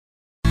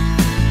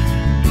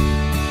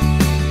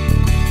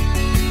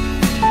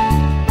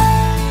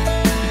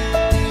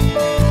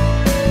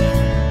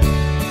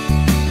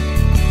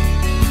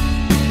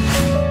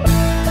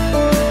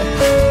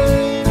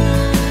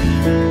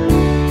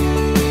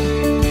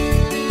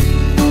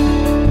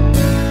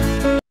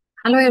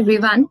Hello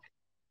everyone,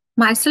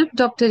 myself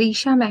Dr.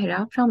 Isha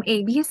Mehra from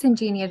ABES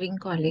Engineering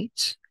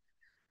College.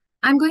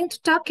 I'm going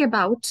to talk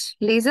about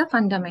laser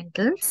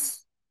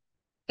fundamentals.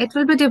 It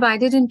will be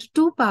divided into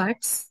two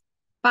parts.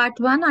 Part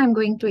 1 I'm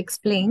going to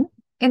explain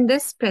in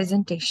this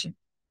presentation.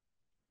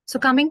 So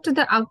coming to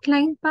the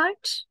outline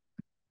part,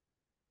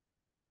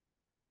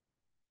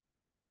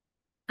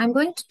 I'm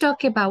going to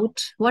talk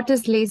about what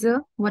is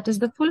laser, what is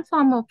the full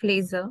form of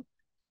laser,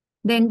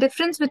 then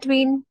difference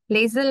between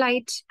laser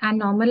light and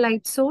normal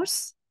light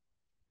source,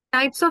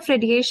 types of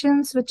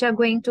radiations which are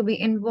going to be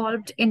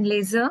involved in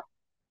laser,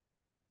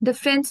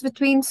 difference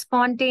between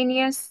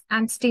spontaneous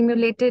and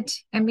stimulated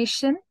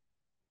emission,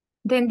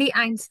 then the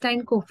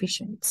Einstein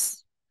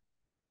coefficients.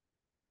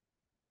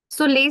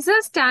 So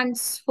laser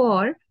stands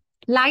for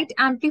light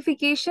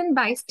amplification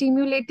by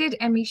stimulated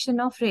emission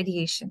of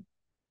radiation.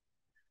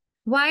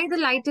 Why the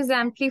light is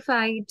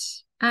amplified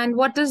and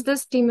what is the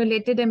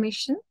stimulated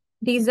emission?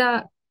 These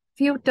are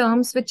few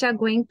terms which are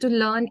going to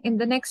learn in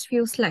the next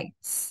few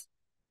slides.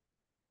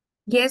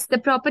 Yes, the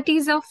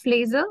properties of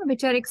laser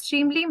which are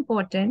extremely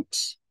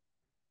important.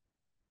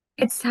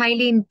 It's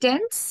highly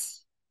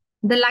intense.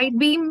 The light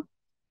beam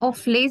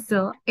of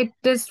laser, it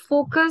is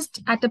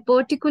focused at a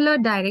particular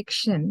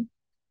direction.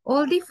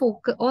 All the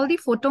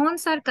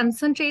photons are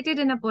concentrated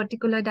in a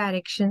particular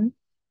direction.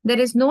 There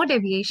is no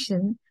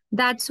deviation.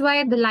 That's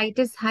why the light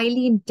is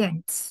highly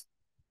intense.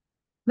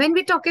 When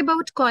we talk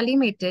about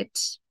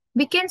collimated,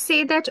 we can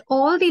say that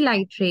all the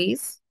light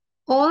rays,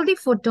 all the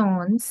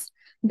photons,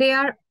 they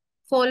are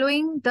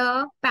following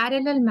the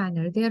parallel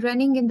manner. They are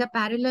running in the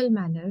parallel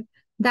manner.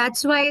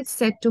 That's why it's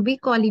said to be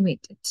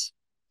collimated.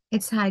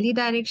 It's highly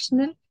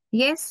directional.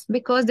 Yes,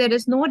 because there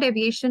is no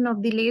deviation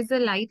of the laser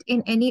light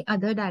in any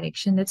other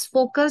direction. It's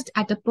focused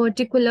at a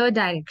particular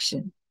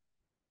direction.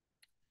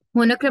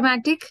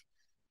 Monochromatic,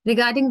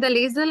 regarding the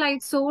laser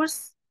light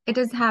source, it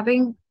is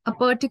having a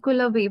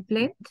particular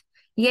wavelength.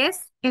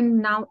 Yes,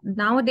 in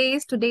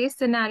nowadays, today's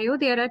scenario,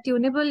 there are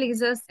tunable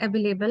lasers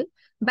available,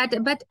 but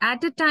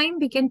at a time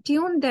we can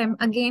tune them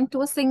again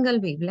to a single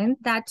wavelength.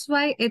 That's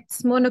why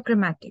it's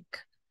monochromatic.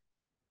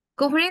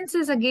 Coherence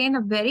is again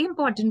a very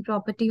important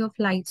property of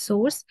light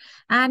source,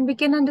 and we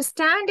can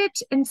understand it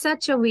in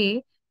such a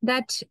way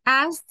that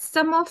as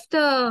some of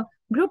the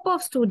group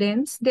of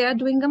students, they are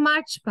doing a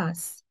march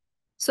pass.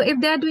 So if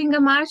they are doing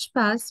a march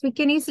pass, we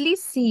can easily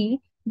see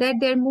that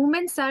their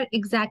movements are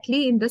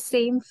exactly in the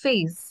same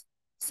phase.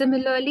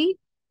 Similarly,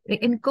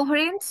 in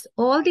coherence,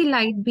 all the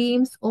light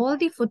beams, all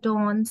the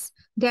photons,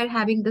 they are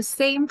having the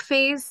same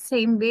phase,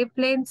 same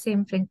wavelength,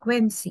 same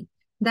frequency.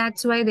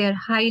 That's why they are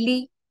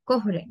highly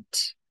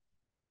coherent.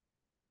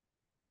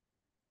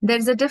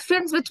 There's a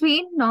difference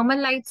between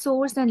normal light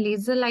source and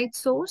laser light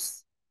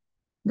source.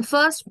 The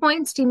first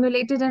point,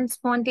 stimulated and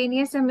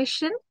spontaneous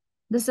emission.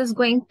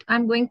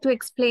 I'm going to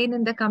explain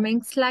in the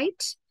coming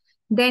slide.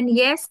 Then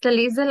yes, the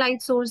laser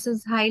light source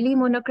is highly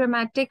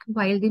monochromatic,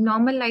 while the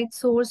normal light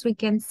source, we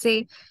can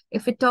say,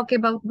 if we talk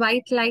about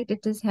white light,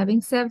 it is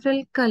having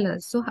several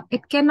colors. So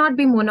it cannot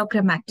be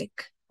monochromatic.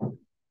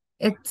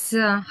 It's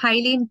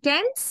highly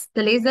intense.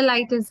 The laser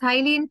light is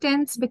highly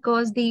intense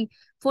because the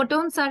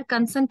photons are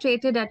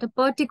concentrated at a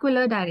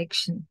particular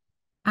direction.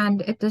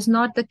 And it is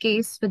not the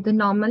case with the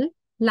normal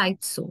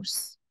light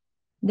source.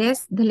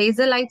 Yes, the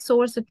laser light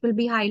source, it will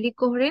be highly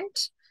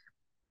coherent.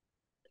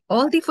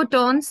 All the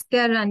photons, they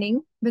are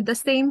running with the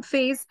same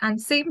phase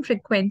and same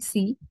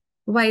frequency,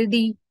 while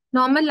the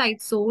normal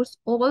light source,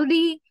 all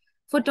the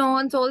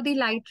photons, all the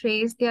light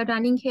rays, they are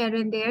running here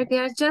and there. They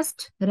are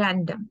just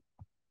random.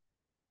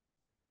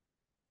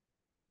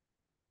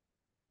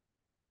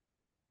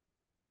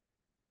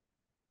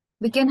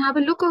 We can have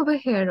a look over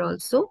here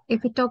also.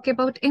 If we talk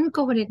about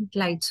incoherent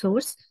light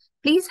source,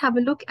 please have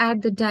a look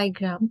at the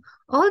diagram.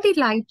 All the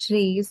light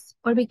rays,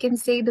 or we can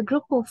say the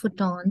group of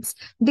photons,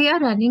 they are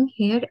running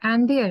here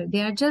and there.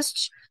 They are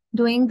just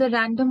doing the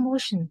random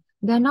motion.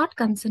 They are not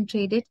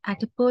concentrated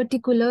at a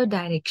particular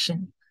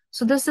direction.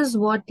 So this is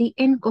what the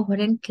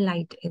incoherent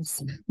light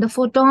is. The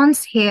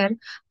photons here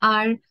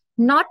are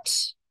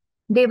not,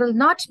 they will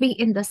not be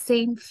in the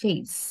same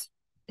phase.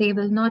 They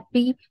will not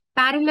be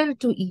parallel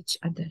to each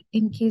other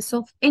in case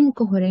of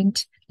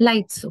incoherent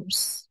light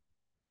source.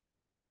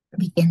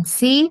 We can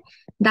see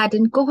that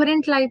in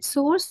coherent light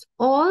source,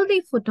 all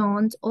the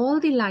photons, all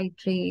the light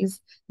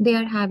rays, they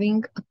are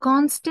having a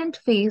constant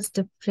phase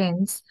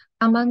difference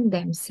among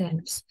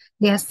themselves.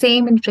 They are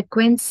same in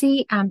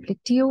frequency,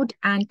 amplitude,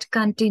 and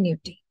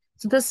continuity.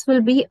 So this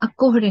will be a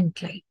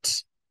coherent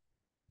light.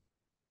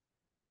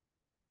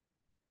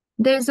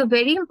 There is a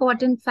very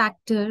important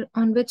factor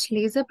on which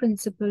laser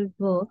principle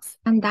works,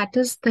 and that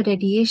is the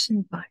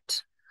radiation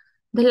part.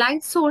 The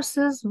light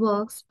sources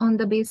works on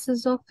the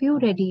basis of few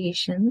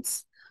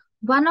radiations.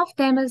 One of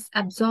them is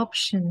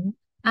absorption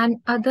and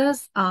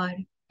others are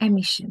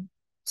emission.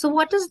 So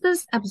what is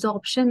this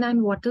absorption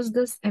and what is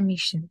this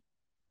emission?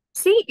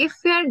 See, if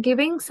we are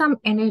giving some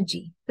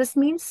energy, this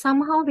means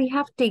somehow we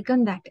have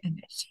taken that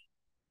energy,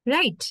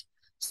 right?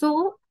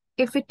 So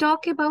if we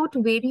talk about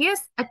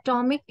various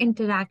atomic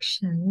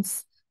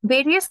interactions,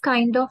 various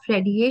kind of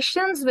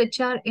radiations which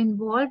are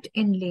involved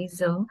in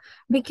laser.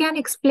 We can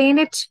explain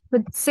it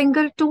with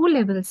single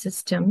two-level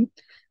system.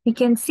 We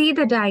can see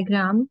the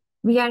diagram.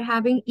 We are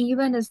having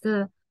E1 as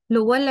the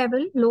lower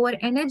level, lower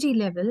energy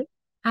level,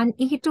 and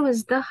E2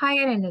 is the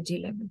higher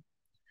energy level.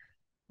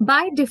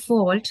 By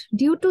default,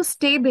 due to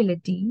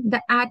stability,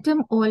 the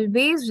atom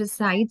always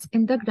resides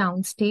in the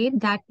ground state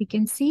that we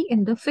can see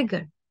in the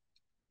figure.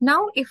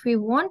 Now, if we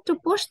want to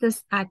push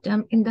this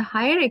atom in the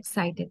higher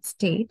excited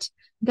state,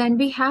 then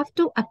we have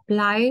to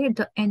apply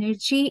the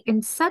energy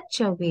in such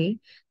a way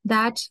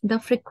that the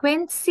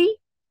frequency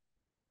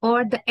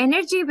or the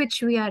energy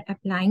which we are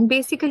applying,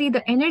 basically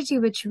the energy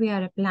which we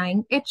are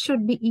applying, it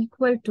should be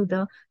equal to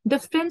the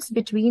difference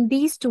between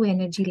these two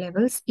energy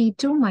levels,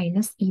 E2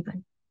 minus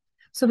E1.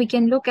 So we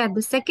can look at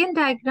the second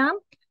diagram.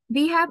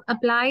 We have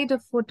applied a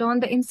photon,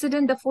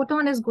 the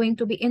photon is going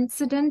to be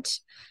incident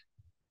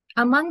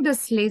among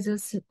this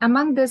system,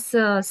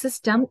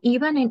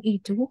 E1 and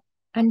E2,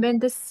 and when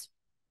this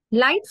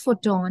light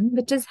photon,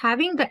 which is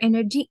having the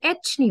energy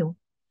h nu,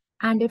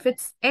 and if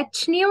its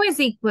h nu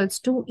is equals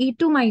to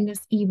E2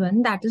 minus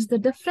E1, that is the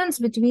difference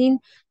between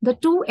the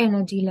two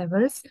energy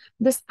levels,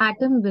 this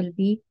atom will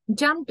be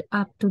jumped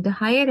up to the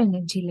higher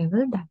energy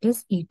level, that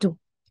is E2.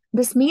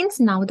 This means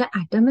now the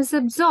atom is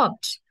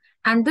absorbed,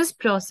 and this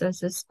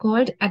process is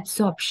called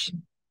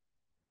absorption.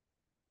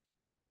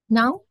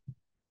 Now,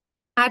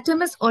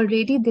 atom is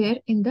already there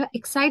in the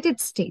excited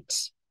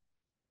state.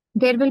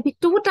 There will be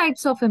two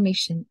types of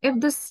emission. If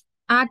this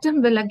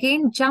atom will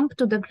again jump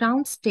to the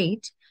ground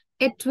state,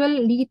 it will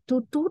lead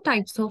to two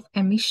types of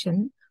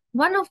emission.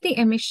 One of the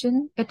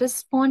emission, it is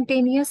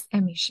spontaneous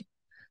emission.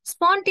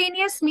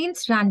 Spontaneous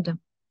means random.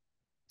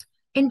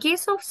 In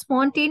case of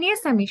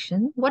spontaneous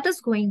emission, what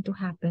is going to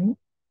happen?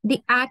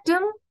 The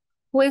atom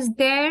who is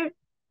there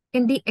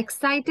in the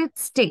excited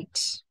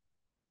state,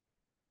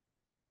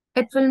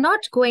 it will not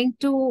going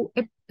to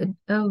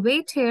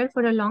wait here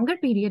for a longer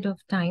period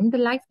of time. The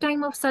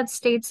lifetime of such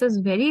states is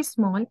very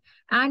small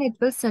and it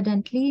will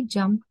suddenly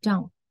jump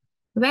down.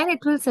 When it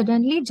will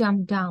suddenly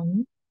jump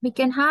down, we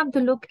can have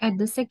the look at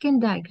the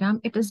second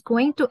diagram. It is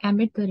going to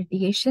emit the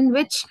radiation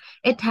which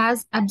it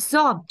has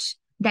absorbed,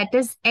 that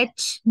is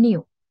h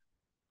nu.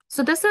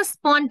 So this is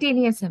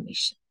spontaneous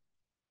emission.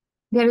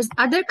 There is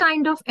other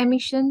kind of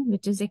emission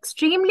which is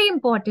extremely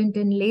important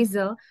in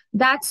laser.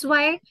 That's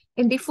why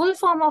in the full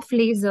form of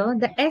laser,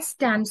 the S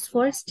stands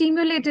for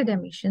stimulated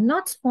emission,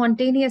 not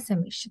spontaneous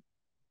emission.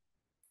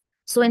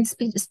 So in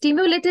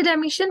stimulated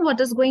emission,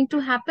 what is going to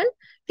happen?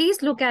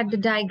 Please look at the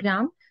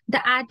diagram.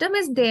 The atom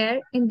is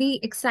there in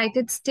the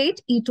excited state,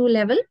 E2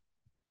 level.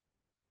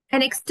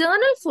 An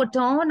external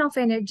photon of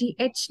energy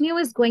h nu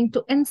is going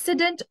to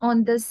incident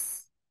on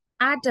this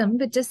atom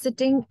which is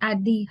sitting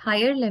at the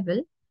higher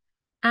level,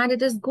 and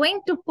it is going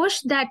to push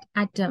that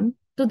atom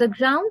to the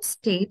ground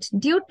state,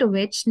 due to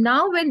which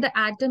now when the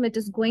atom it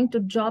is going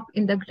to drop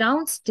in the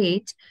ground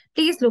state,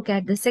 please look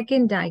at the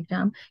second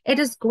diagram, it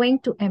is going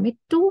to emit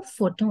two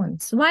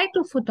photons. Why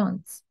two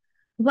photons?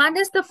 One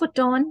is the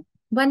photon,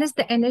 one is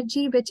the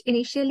energy which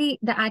initially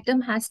the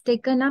atom has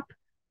taken up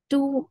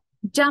to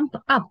jump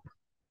up,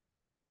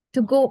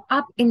 to go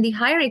up in the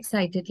higher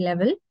excited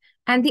level.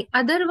 And the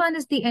other one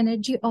is the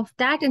energy of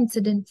that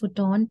incident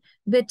photon,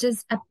 which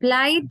is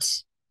applied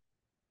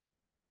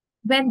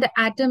when the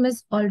atom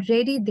is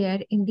already there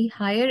in the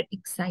higher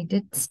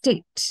excited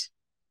state.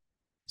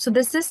 So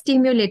this is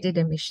stimulated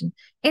emission.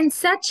 In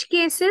such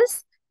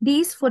cases,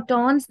 these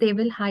photons, they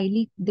will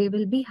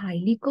be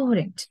highly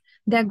coherent.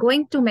 They're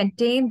going to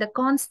maintain the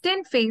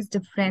constant phase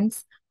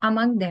difference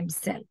among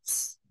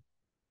themselves.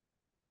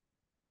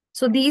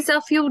 So these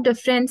are few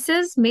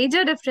differences,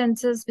 major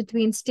differences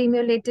between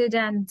stimulated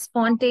and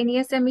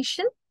spontaneous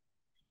emission.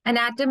 An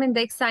atom in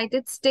the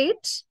excited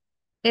state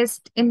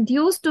is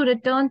induced to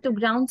return to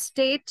ground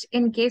state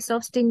in case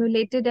of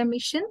stimulated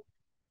emission.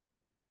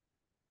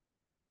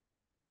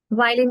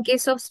 While in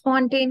case of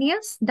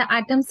spontaneous, the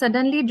atom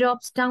suddenly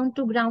drops down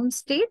to ground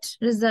state,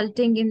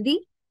 resulting in the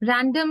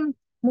random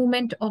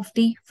movement of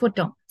the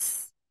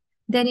photons.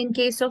 Then in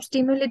case of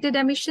stimulated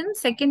emission,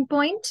 second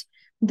point,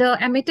 the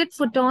emitted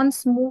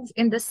photons move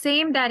in the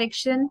same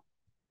direction,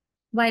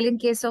 while in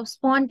case of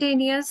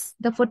spontaneous,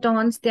 the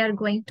photons, they are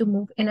going to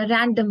move in a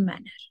random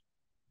manner.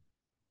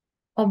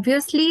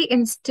 Obviously,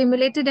 in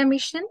stimulated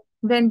emission,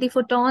 when the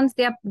photons,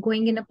 they are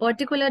going in a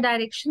particular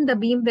direction, the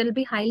beam will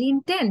be highly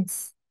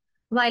intense.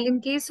 While in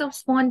case of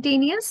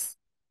spontaneous,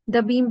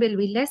 the beam will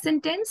be less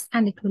intense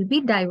and it will be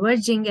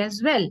diverging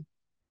as well.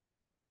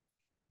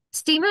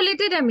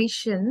 Stimulated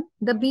emission,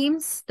 the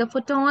beams, the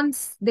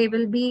photons, they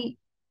will be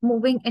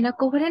moving in a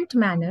coherent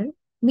manner,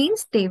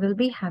 means they will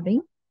be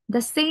having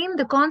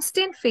the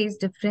constant phase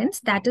difference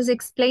that is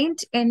explained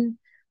in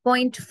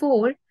point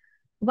 4,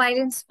 while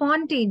in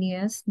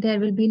spontaneous, there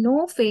will be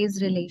no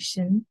phase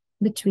relation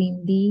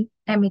between the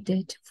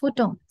emitted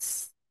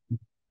photons.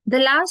 The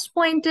last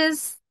point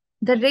is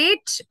the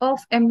rate of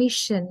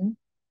emission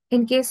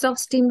in case of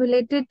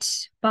stimulated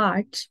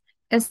part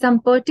is some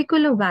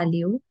particular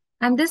value,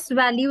 and this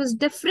value is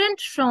different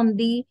from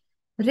the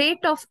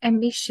rate of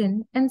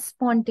emission in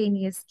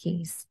spontaneous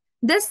case.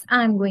 This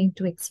I'm going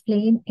to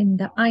explain in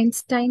the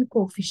Einstein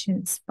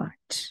coefficients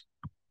part.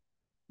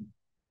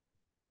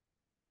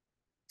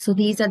 So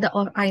these are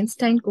the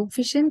Einstein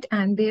coefficient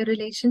and their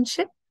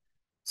relationship.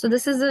 So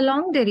this is a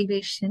long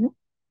derivation.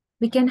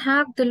 We can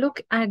have the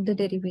look at the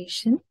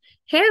derivation.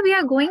 Here we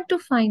are going to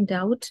find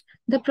out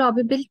the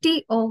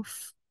probability of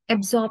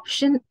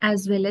absorption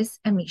as well as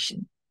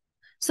emission.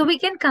 So we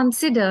can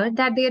consider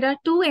that there are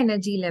two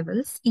energy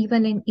levels,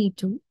 E1 and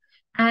E2,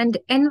 and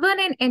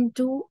N1 and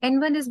N2.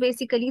 N1 is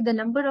basically the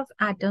number of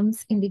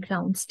atoms in the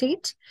ground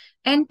state.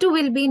 N2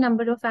 will be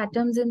number of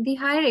atoms in the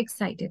higher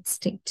excited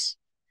state.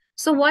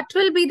 So what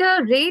will be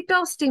the rate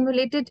of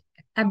stimulated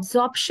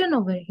absorption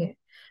over here?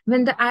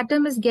 When the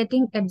atom is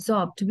getting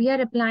absorbed, we are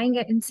applying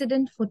an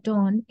incident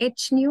photon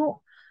h nu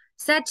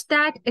such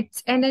that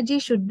its energy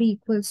should be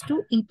equals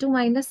to E2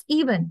 minus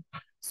E1.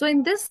 So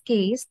in this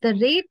case, the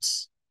rate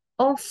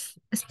of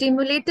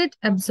stimulated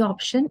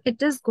absorption,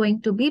 it is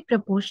going to be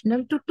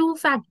proportional to two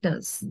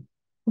factors.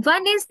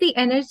 One is the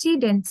energy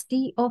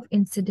density of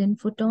incident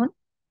photon,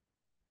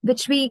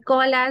 which we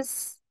call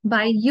as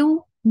by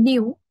U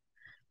nu,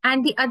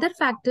 and the other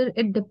factor,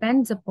 it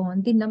depends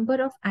upon the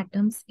number of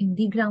atoms in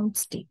the ground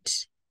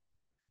state.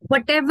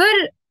 Whatever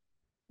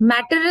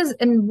matter is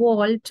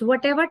involved,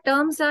 whatever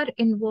terms are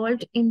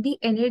involved in the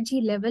energy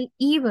level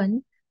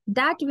E1,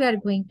 that we are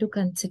going to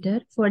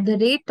consider for the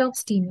rate of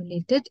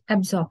stimulated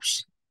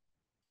absorption.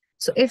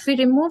 So if we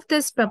remove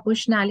this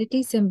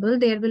proportionality symbol,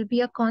 there will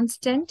be a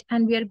constant,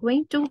 and we are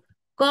going to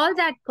call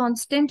that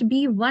constant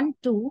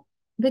B12,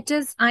 which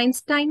is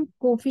Einstein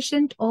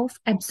coefficient of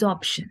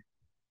absorption.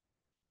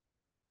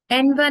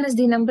 N1 is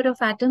the number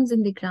of atoms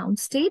in the ground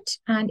state,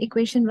 and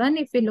equation 1,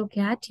 if we look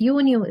at, U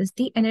nu is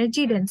the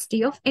energy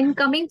density of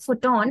incoming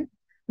photon,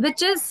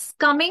 which is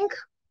coming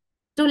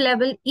to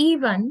level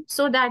E1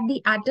 so that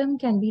the atom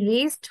can be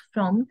raised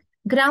from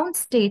ground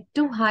state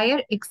to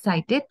higher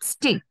excited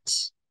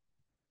state.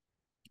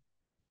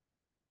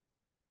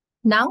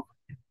 Now,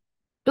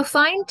 to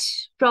find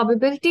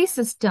probability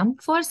system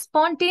for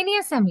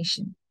spontaneous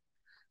emission.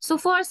 So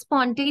for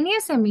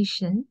spontaneous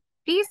emission,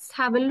 please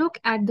have a look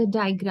at the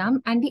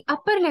diagram and the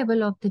upper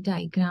level of the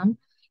diagram.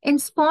 In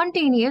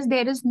spontaneous,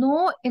 there is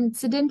no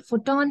incident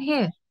photon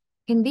here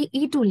in the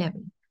E2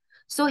 level.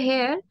 So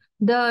here,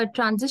 the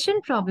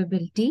transition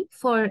probability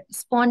for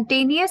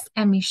spontaneous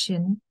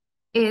emission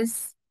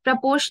is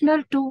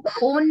proportional to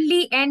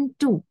only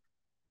N2,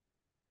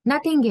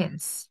 nothing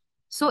else.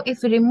 So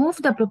if we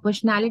remove the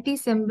proportionality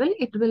symbol,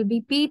 it will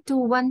be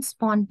P21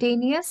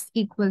 spontaneous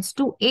equals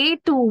to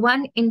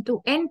A21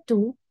 into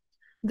N2,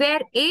 where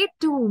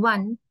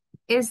A21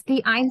 is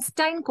the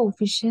Einstein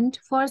coefficient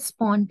for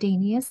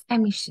spontaneous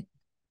emission.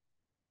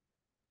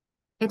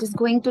 It is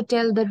going to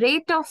tell the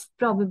rate of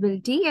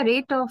probability, a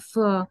rate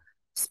of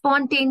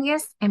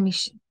spontaneous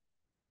emission.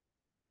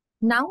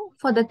 Now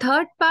for the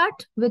third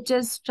part, which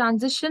is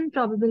transition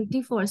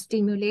probability for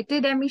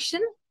stimulated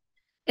emission.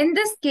 In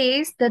this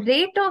case, the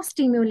rate of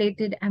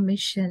stimulated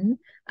emission,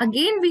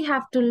 again, we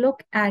have to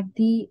look at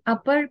the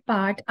upper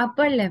part,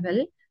 upper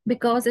level,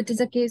 because it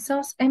is a case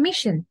of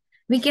emission.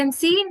 We can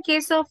see in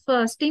case of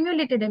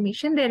stimulated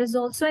emission, there is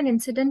also an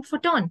incident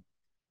photon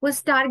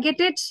was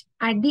targeted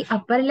at the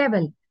upper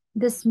level.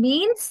 This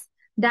means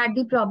that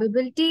the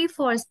probability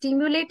for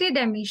stimulated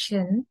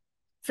emission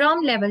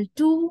from level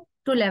 2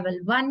 to level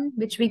 1,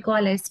 which we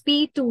call as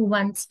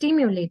P21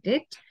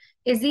 stimulated,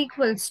 is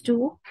equals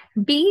to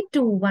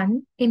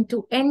B21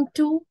 into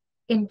N2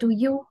 into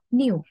U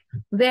nu,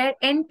 where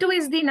N2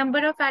 is the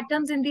number of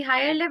atoms in the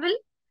higher level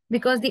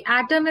because the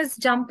atom is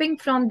jumping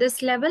from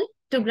this level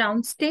to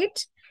ground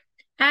state,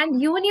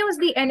 and U nu is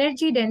the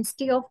energy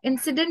density of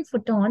incident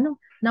photon.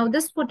 Now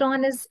this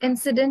photon is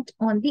incident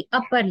on the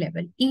upper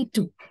level,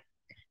 E2.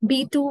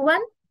 B21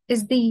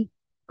 is the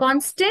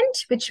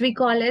constant, which we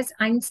call as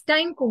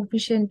Einstein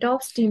coefficient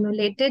of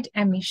stimulated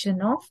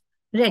emission of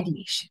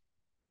radiation.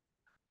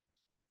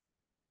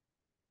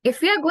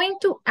 If we are going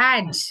to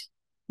add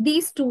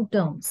these two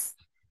terms,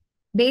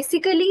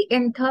 basically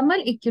in thermal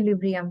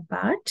equilibrium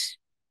part,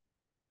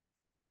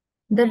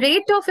 the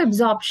rate of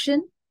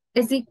absorption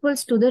is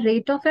equals to the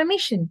rate of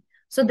emission.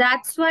 So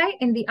that's why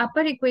in the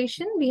upper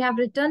equation, we have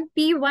written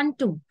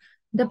P12.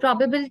 The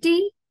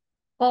probability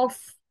of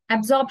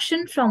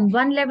absorption from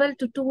one level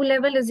to two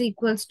level is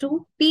equals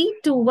to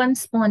P21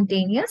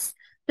 spontaneous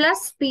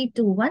plus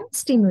P21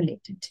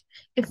 stimulated.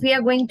 If we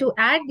are going to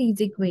add these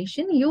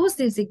equation, use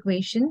this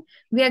equation,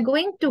 we are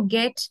going to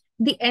get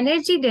the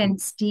energy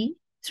density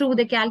through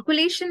the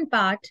calculation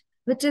part,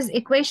 which is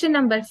equation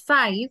number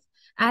 5,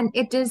 and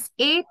it is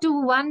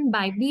A21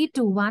 by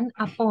B21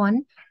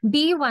 upon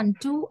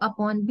B12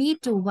 upon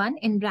B21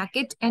 in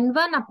bracket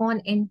N1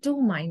 upon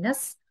N2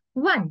 minus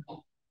 1.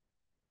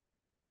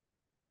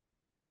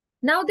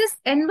 Now this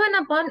N1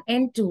 upon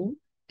N2,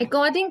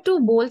 according to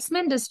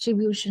Boltzmann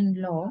distribution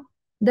law,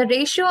 the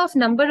ratio of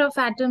number of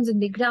atoms in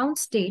the ground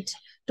state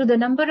to the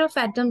number of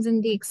atoms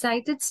in the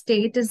excited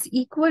state is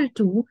equal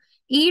to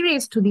e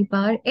raised to the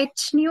power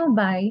h nu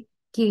by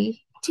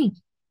kT.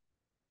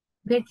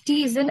 where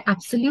T is an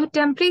absolute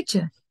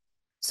temperature.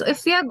 So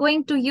if we are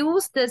going to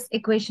use this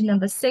equation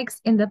number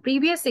 6 in the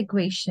previous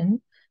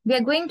equation, we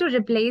are going to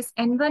replace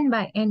N1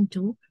 by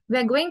N2. We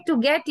are going to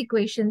get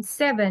equation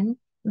 7,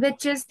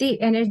 which is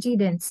the energy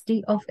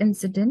density of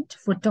incident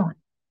photon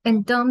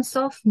in terms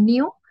of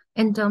nu,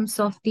 in terms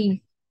of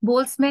the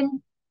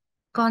Boltzmann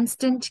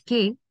constant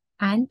K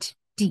and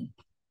T.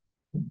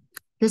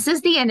 This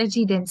is the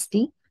energy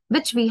density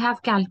which we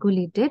have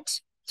calculated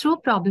through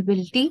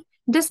probability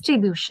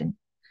distribution.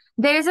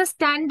 There is a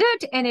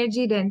standard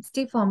energy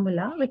density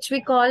formula which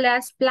we call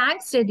as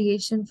Planck's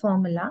radiation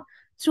formula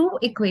through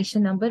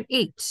equation number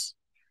 8.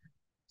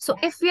 So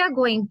if we are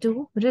going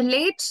to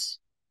relate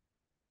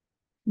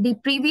the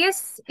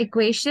previous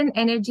equation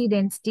energy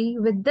density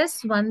with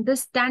this one, the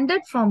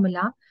standard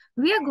formula,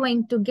 we are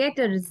going to get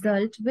a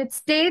result which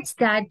states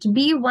that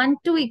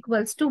B12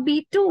 equals to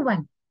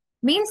B21.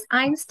 Means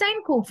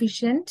Einstein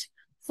coefficient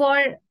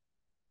for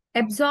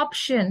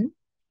absorption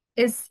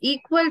is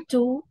equal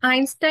to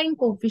Einstein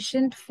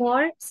coefficient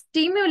for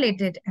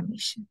stimulated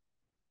emission.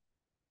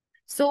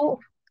 So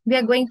we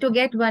are going to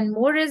get one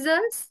more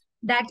results,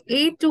 that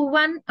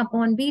A21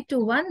 upon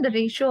B21, the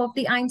ratio of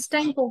the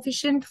Einstein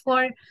coefficient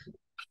for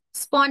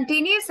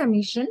spontaneous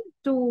emission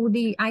to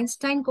the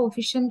Einstein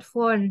coefficient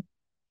for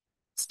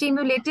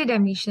stimulated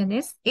emission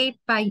is 8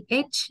 pi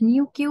h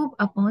nu cube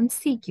upon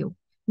c cube.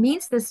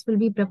 Means this will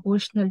be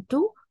proportional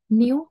to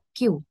nu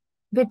cube,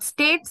 which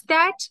states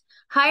that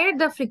higher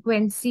the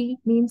frequency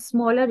means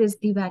smaller is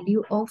the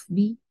value of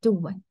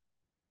B21.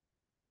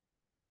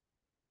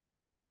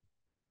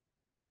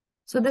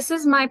 So this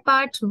is my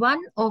part 1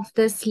 of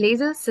this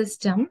laser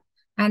system,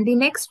 and the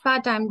next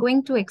part I'm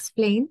going to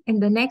explain in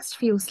the next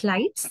few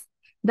slides.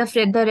 The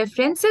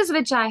references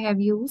which I have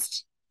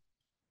used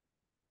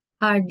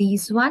are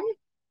these one.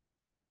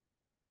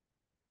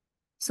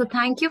 So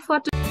thank you for